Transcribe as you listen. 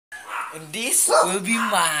And this will be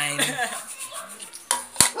mine.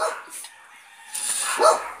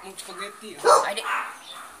 Spaghetti.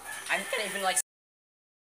 I can't even like.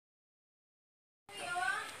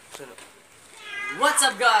 What's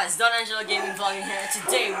up guys, Donangelogaming vlogging here.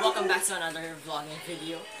 Today, welcome back to another vlogging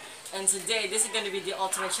video. And today, this is going to be the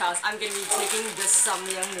ultimate challenge. I'm going to be taking the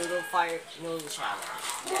Samyang noodle fire noodle challenge.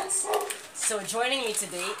 Yes. So joining me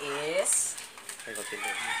today is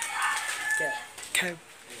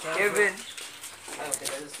Kevin.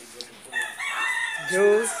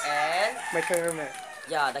 Jules, and my cameraman.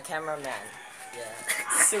 yeah, the cameraman. Yeah.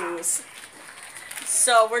 Sus.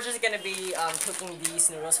 So we're just gonna be cooking these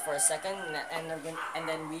noodles for a second, and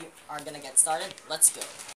then we are gonna get started. Let's go.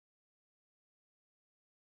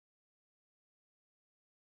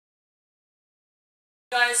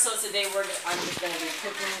 Guys, so today I'm just gonna be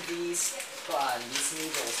cooking these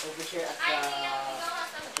noodles over here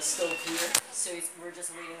at the stove here. So we're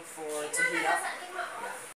just waiting for it to heat up.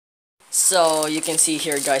 Yeah. So you can see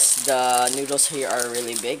here, guys, the noodles here are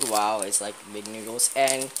really big. Wow, it's like big noodles.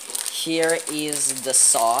 And here is the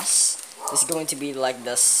sauce. This is going to be like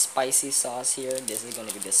the spicy sauce here. This is going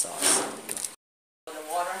to be the sauce. The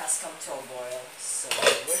water has come to a boil. So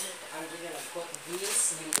I'm just going to put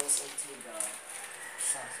these noodles into the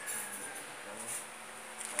sauce.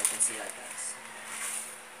 I can see that, guys.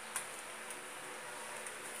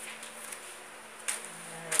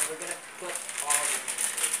 And we're going to put all of it.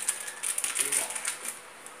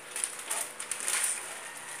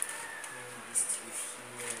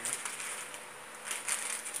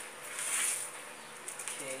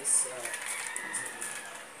 Okay,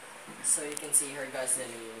 so you can see here, guys, the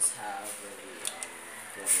noodles have really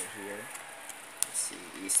going here. Let's see,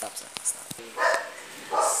 stop.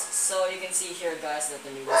 So you can see here, guys, that the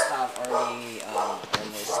noodles have already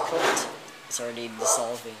almost cooked. It's already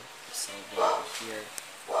dissolving here.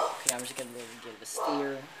 Okay, I'm just gonna give it a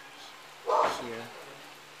stir here.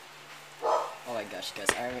 Oh my gosh,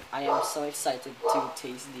 guys, I am so excited to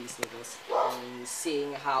taste these noodles and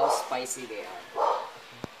seeing how spicy they are.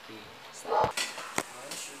 Okay, so.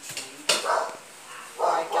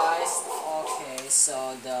 Alright guys, okay,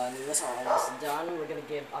 so the noodles are almost done. We're gonna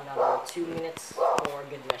give another 2 minutes for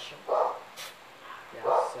good measure. Yeah,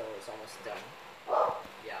 so it's almost done.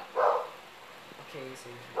 Yeah. Okay, so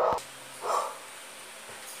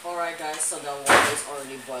alright guys, so the water is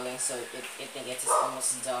already boiling, so I think it is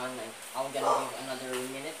almost done. And I'm gonna give another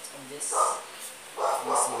minute of this.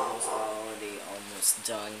 These noodles are already almost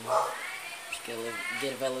done.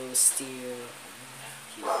 Give a little stir.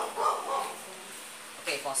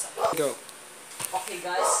 Okay, pause. Go. Okay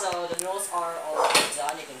guys, so the noodles are already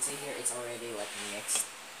done. You can see here it's already like mixed.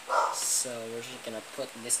 So we're just gonna put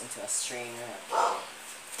this into a strainer. I'm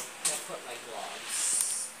gonna put my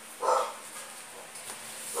gloves.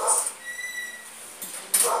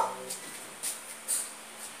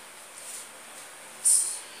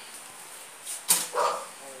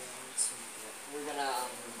 We're gonna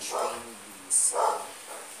drain these.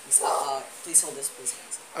 Please hold this, please.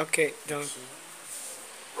 Okay, don't.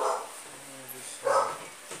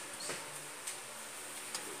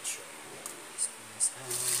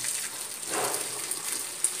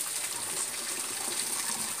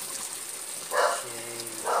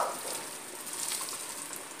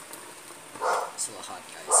 It's a little hot,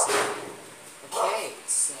 guys. Okay,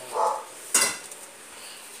 so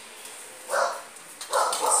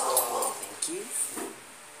thank you.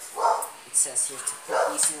 It says here to put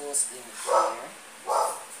these noodles in here.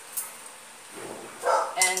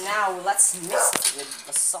 And now let's mix it with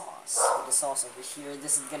the sauce. With the sauce over here.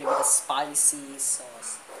 This is gonna be the spicy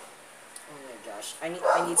sauce. Oh my gosh. I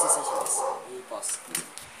need scissors for this. Pause.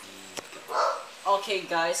 Okay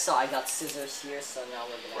guys, so I got scissors here, so now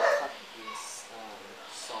we're gonna cut this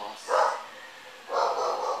sauce.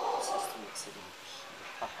 Just to mix it in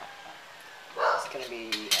here. It's gonna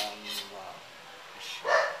be wow.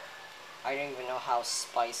 I don't even know how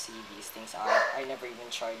spicy these things are. I never even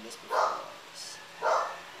tried this before.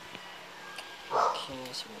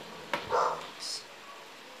 Okay, so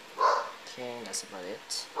okay, that's about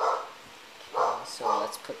it. Okay, so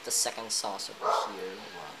let's put the second sauce over here.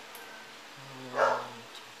 Wow.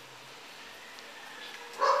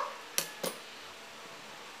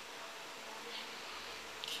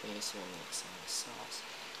 Okay, so we're mixing the sauce.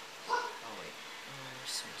 Oh wait,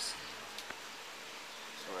 there's some sauce.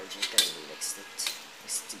 So we're just gonna mix it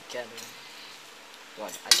together.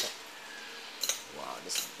 What? I can't. Wow,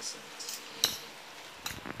 this is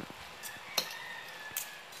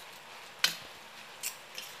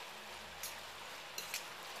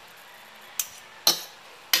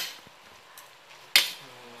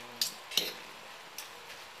okay.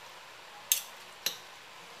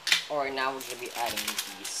 Or now we're gonna be adding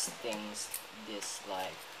these things, this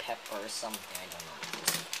like pepper or something, I don't know.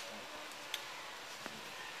 Just,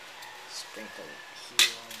 sprinkle it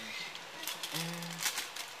here.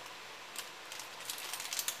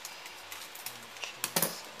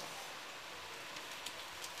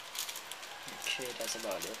 Okay, that's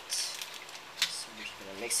about it. So we're just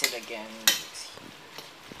gonna mix it again.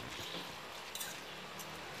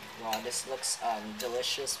 Wow, this looks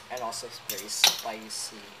delicious and also very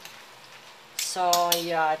spicy. So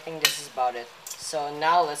yeah, I think this is about it. So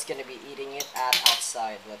now let's gonna be eating it at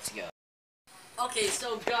outside. Let's go. Okay,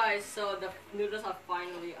 so guys, so the noodles are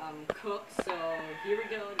finally cooked. So here we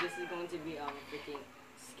go. This is going to be freaking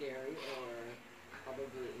scary or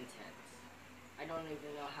probably intense. I don't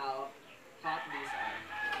even know how hot these are.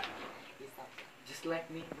 Just like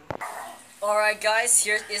me. Alright guys,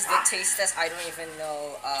 here is the taste test. I don't even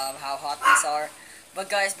know how hot these are. But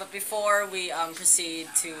guys, before we proceed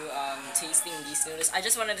to tasting these noodles, I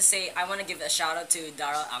just wanted to say, I want to give a shout out to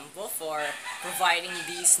Darryl Ampo for providing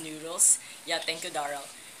these noodles. Yeah, thank you Darryl.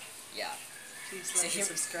 Yeah. Please like and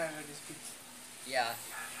subscribe on this video. Yeah.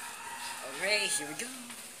 Alright, here we go.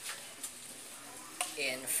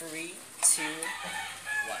 In 3, 2, 1.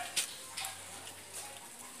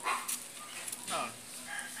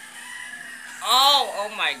 Oh. Oh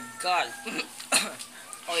my god.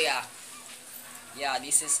 Oh yeah. Yeah,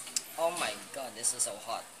 this is, oh my god, this is so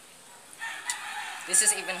hot. This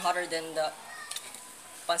is even hotter than the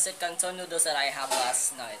pancit canton noodles that I have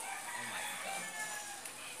last night. Oh my god.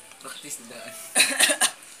 Practice na daan.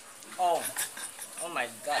 Oh. Oh my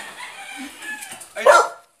god. Ay!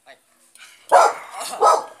 Oh,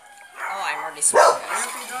 I'm already sweating, guys.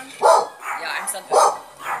 Are you done? Yeah, I'm still good.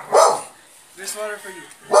 There's water for you.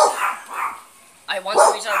 I want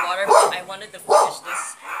to reach our water, but I wanted to finish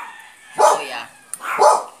this. Oh yeah.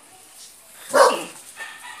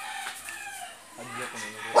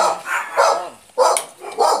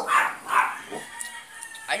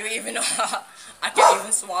 I don't even know how I can't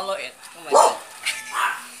even swallow it. Oh my god.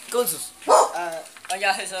 Go, Jules. Oh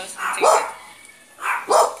yeah, so take it.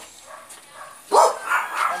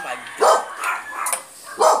 Oh my god.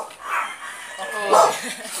 Oh.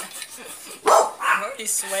 I'm already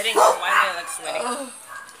sweating. Why am I like sweating?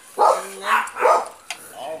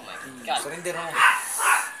 Oh my god. Surrender mo.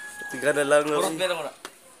 Tiga na lang. Purot pera mo na.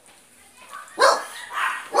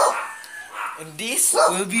 And this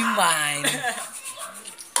will be mine.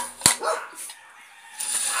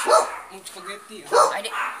 Spaghetti. I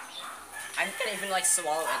can't even like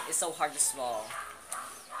swallow it. It's so hard to swallow.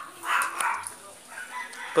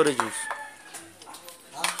 Puro juice.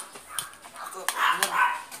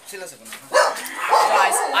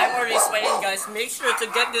 Guys, I'm already sweating, guys. Make sure to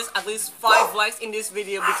get this at least 5 likes in this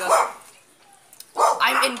video because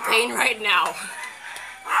I'm in pain right now.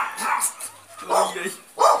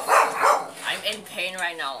 I'm in pain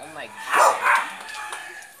right now. Oh my god.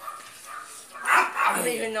 I don't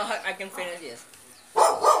even know how I can finish this.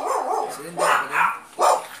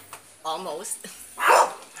 Almost.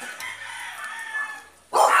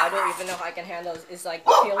 I don't even know if I can handle this. It's like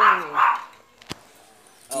killing me.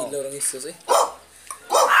 Oh. Kilo lang isos eh.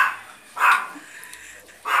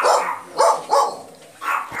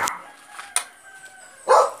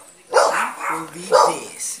 Will be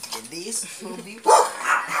this. This will be.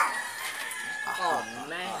 Oh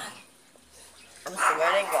man. I'm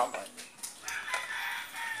sweating, God.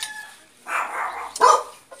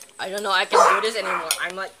 I don't know I can do this anymore.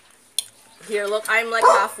 I'm like, here look, I'm like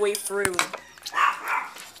halfway through.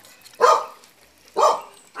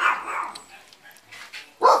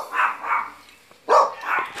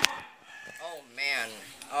 Oh man.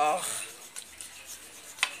 Oh.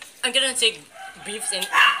 I'm gonna take beefs in.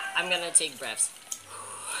 I'm gonna take breaths.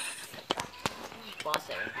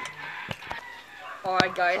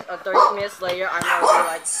 Alright guys, 30 minutes later, I'm already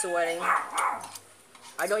like sweating.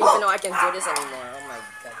 I don't even know I can do this anymore. Oh my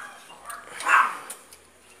god.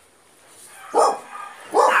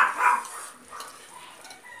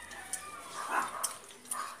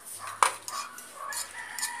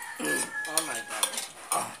 Oh my god.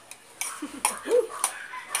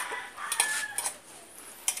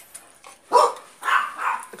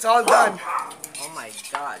 It's all done. Oh my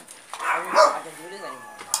god. I don't know if I can do this anymore.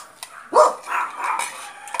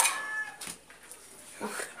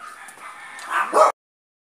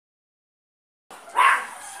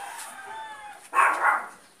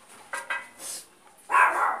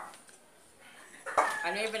 I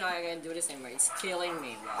don't even know I can do this anymore. It's killing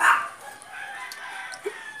me, bro.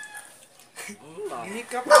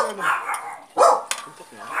 Hihikap na ano. Wow.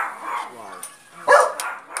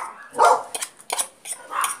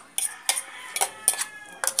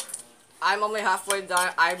 I'm only halfway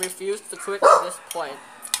done. I refuse to quit at this point.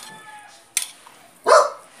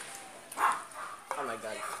 Oh my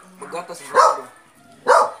god. Gatas bro.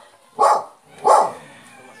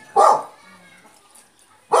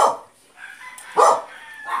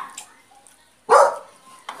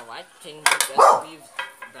 Alright, can you just leave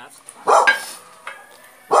that?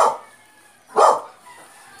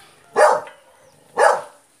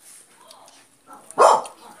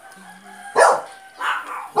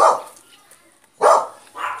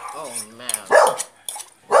 Oh man.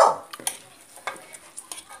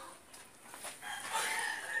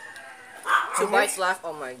 2 bites left.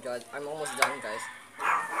 Oh my god. I'm almost done, guys.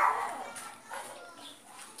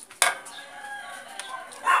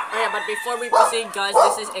 Oh yeah, but before we proceed, guys,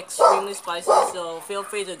 this is extremely spicy, so feel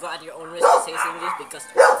free to go at your own risk of tasting this because,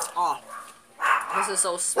 oh, this is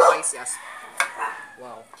so spicy as,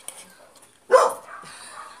 wow.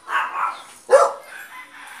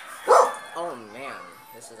 Oh man,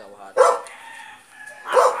 this is so hot.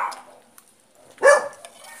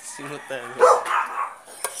 Simut tayo.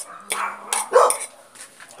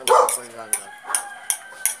 I'm halfway done, guys.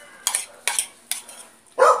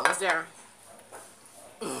 Almost there.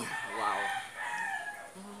 Wow.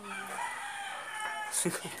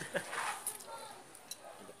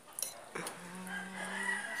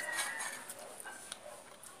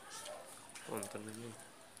 Punta na yun.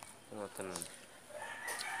 Punta na.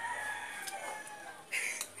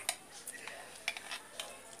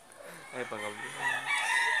 Ay, pangabli.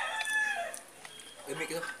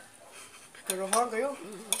 Lamig ito. Karohan kayo.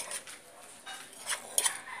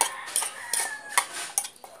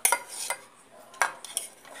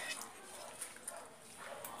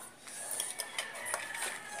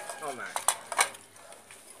 Oh man.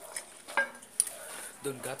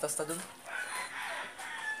 Doon, gatas ta doon.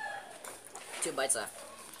 2 bites left.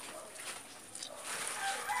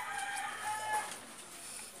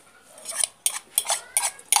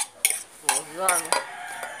 Oh god.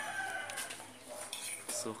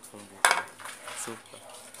 Suka ang buka. Suka.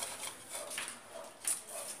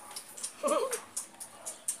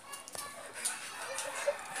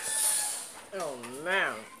 Oh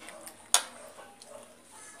man.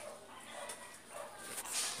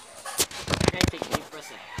 I can't take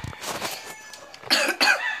 8%.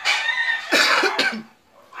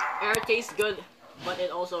 Air tastes good, but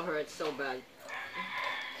it also hurts so bad.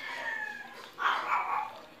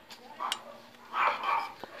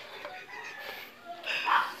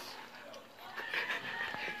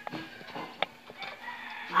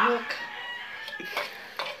 Look.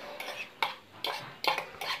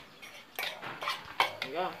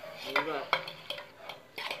 Yeah, you got.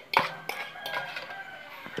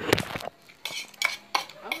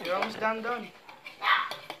 Oh, You're almost done.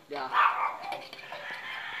 yeah.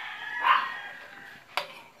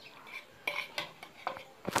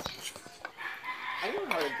 I don't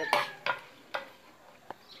know how to get that.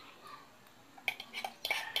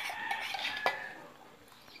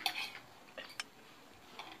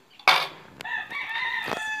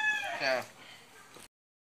 Yeah.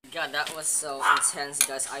 God, that was so intense,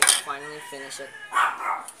 guys. I finally finished it.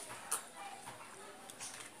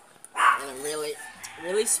 And I'm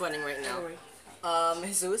really sweating right now.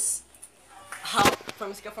 Jesus, how,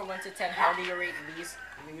 from a scale from 1 to 10, how do you rate these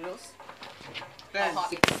noodles? How hot?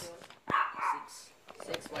 6.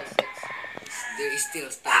 6. Why 6? There is still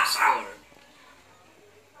times 4.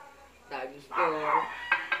 Times 4.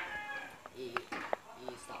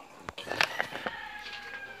 Stop.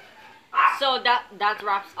 So that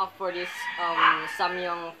wraps up for this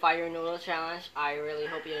Samyang fire noodle challenge. I really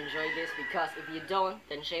hope you enjoyed this, because if you don't,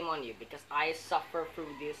 then shame on you, because I suffer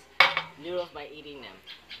through these noodles by eating them.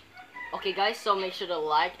 Okay guys, so make sure to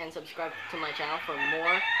like and subscribe to my channel for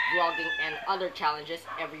more vlogging and other challenges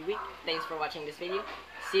every week. Thanks for watching this video.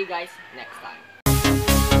 See you guys next time.